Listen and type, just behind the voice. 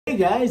Hey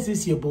guys,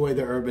 it's your boy,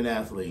 the Urban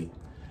Athlete.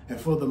 And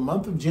for the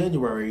month of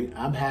January,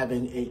 I'm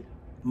having a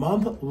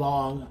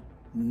month-long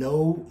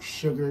no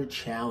sugar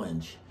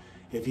challenge.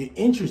 If you're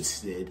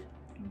interested,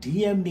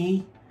 DM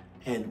me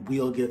and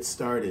we'll get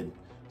started.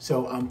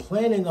 So I'm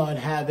planning on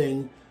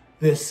having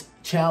this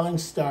challenge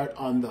start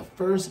on the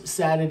first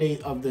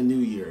Saturday of the new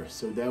year.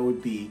 So that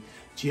would be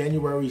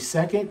January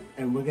 2nd,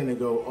 and we're gonna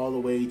go all the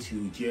way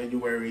to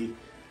January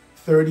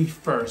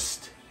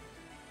 31st.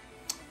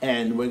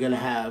 And we're gonna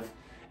have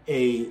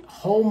a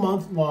whole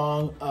month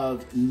long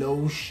of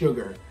no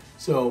sugar.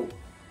 So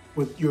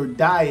with your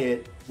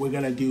diet, we're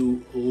gonna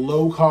do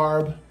low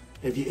carb.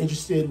 If you're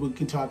interested, we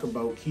can talk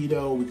about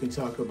keto, we can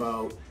talk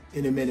about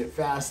intermittent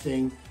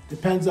fasting.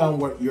 Depends on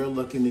what you're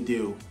looking to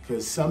do,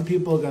 because some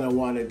people are gonna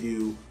wanna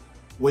do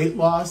weight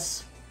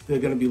loss, they're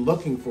gonna be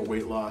looking for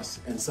weight loss,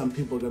 and some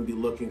people are gonna be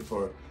looking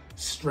for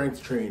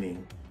strength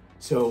training.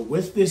 So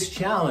with this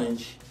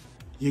challenge,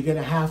 you're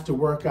gonna have to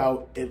work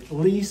out at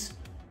least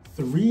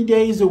 3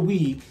 days a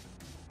week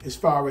as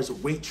far as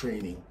weight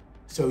training.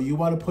 So you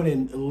want to put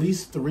in at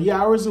least 3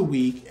 hours a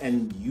week,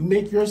 and you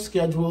make your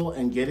schedule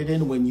and get it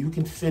in when you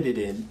can fit it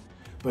in.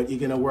 But you're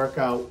going to work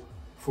out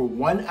for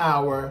 1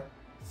 hour,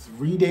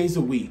 3 days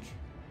a week.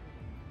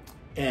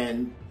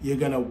 And you're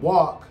going to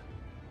walk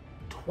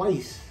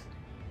twice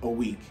a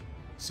week.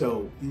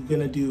 So you're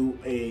going to do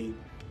a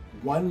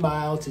 1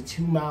 mile to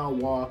 2 mile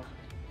walk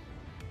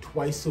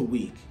twice a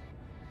week.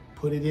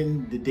 Put it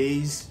in the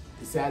days,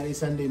 Saturday,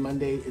 Sunday,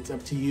 Monday, it's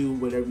up to you,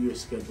 whatever your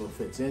schedule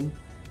fits in.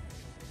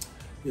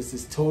 This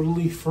is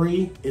totally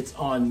free, it's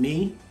on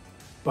me.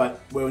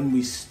 But when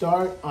we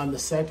start on the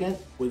 2nd,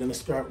 we're gonna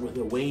start with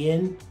a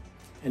weigh-in,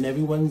 and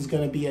everyone's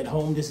gonna be at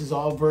home. This is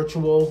all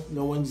virtual,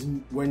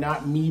 we're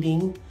not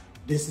meeting.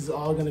 This is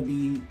all gonna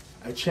be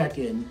a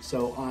check-in.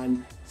 So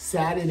on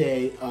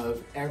Saturday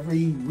of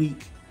every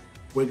week,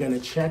 we're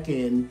gonna check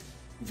in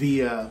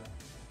via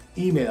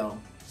email.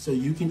 So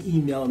you can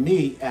email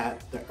me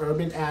at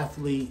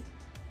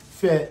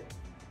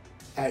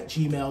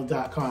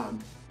theurbanAthletefit@gmail.com,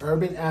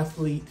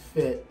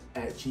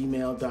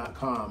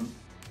 urbanAthletefit@gmail.com,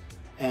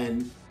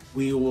 and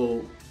we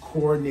will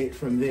coordinate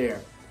from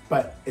there.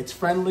 But it's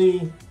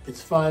friendly,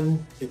 it's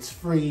fun, it's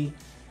free,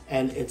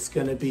 and it's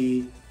gonna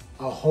be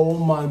a whole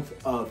month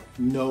of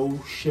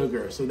no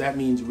sugar. So that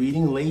means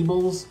reading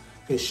labels,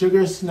 because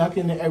sugar snuck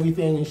into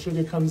everything, and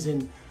sugar comes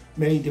in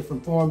many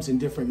different forms and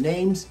different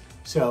names.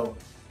 So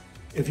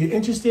if you're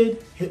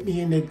interested, hit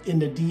me in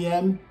the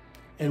DM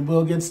and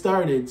we'll get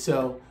started.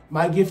 So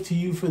my gift to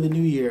you for the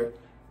new year,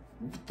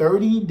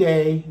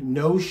 30-day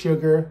no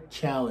sugar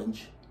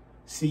challenge.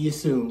 See you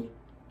soon.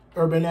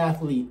 Urban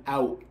Athlete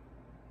out.